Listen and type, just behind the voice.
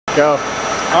Go.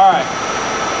 All right.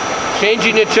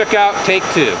 Changing the chuck out, take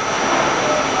 2.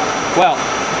 Well,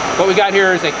 what we got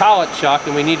here is a collet chuck,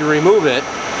 and we need to remove it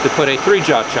to put a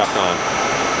 3-jaw chuck on.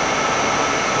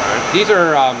 All right. These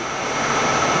are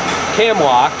cam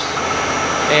locks,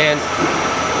 and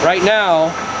right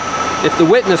now, if the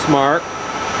witness mark,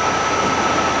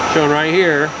 shown right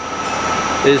here,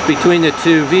 is between the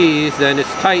 2 V's, then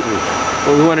it's tightened.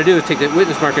 What we want to do is take the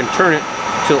witness mark and turn it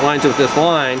so it lines up with this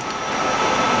line,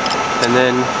 and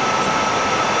then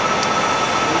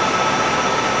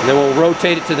we'll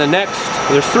rotate it to the next.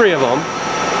 There's 3 of them.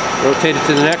 Rotate it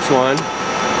to the next one.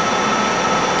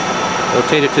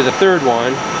 Rotate it to the 3rd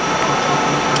one.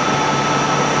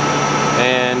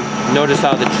 And notice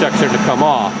how the chucks are to come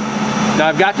off. Now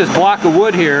I've got this block of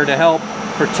wood here to help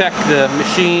protect the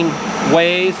machine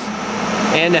ways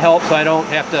and to help so I don't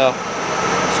have to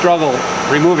struggle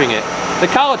removing it. The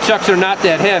collet chucks are not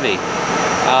that heavy,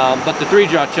 but the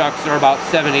 3-jaw chucks are about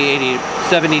 70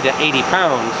 to 80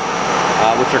 pounds.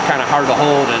 Which are kind of hard to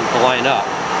hold and to line up.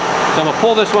 So I'm going to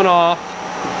pull this one off.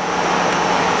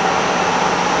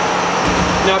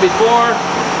 Now before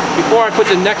I put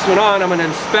the next one on, I'm going to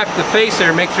inspect the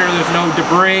facer, make sure there's no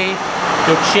debris,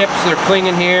 no chips that are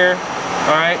clinging here.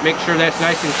 Alright, make sure that's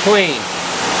nice and clean.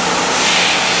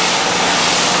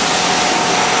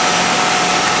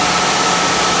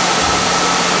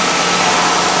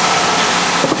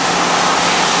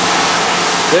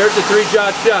 There's the 3-jaw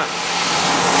chuck.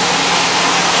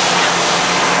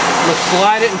 I'm going to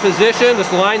slide it in position,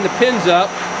 just line the pins up.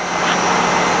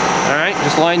 Alright,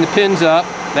 just line the pins up.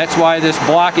 That's why this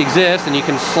block exists, and you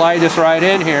can slide this right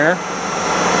in here.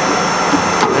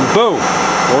 And boom,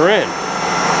 we're in.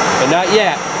 But not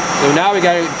yet. So now we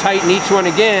got to tighten each one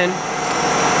again.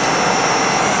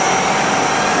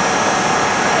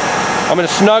 I'm going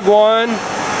to snug one.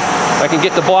 I can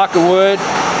get the block of wood.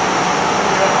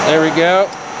 There we go.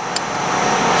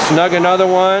 Snug another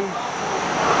one.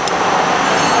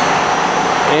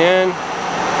 And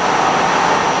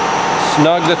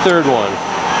snug the 3rd one.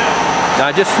 Now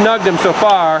I just snugged them so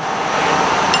far,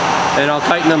 and I'll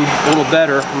tighten them a little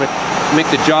better. I'm going to make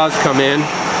the jaws come in.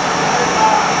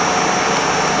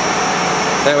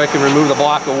 That way I can remove the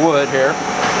block of wood here.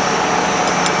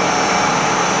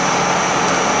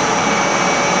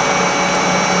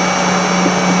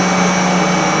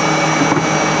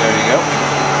 There you go.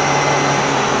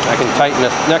 I can tighten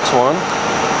this next one.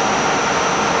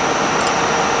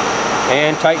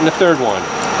 And tighten the 3rd one.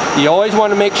 You always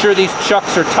want to make sure these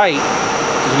chucks are tight.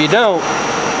 If you don't,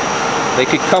 they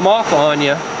could come off on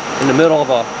you in the middle of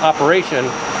an operation,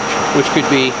 which could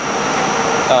be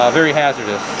very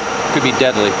hazardous. Could be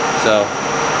deadly. So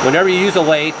whenever you use a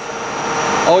lathe,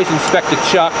 always inspect the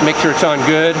chuck, make sure it's on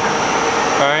good.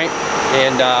 Alright,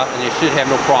 and you should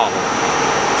have no problem.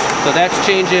 So that's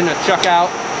changing a chuck out.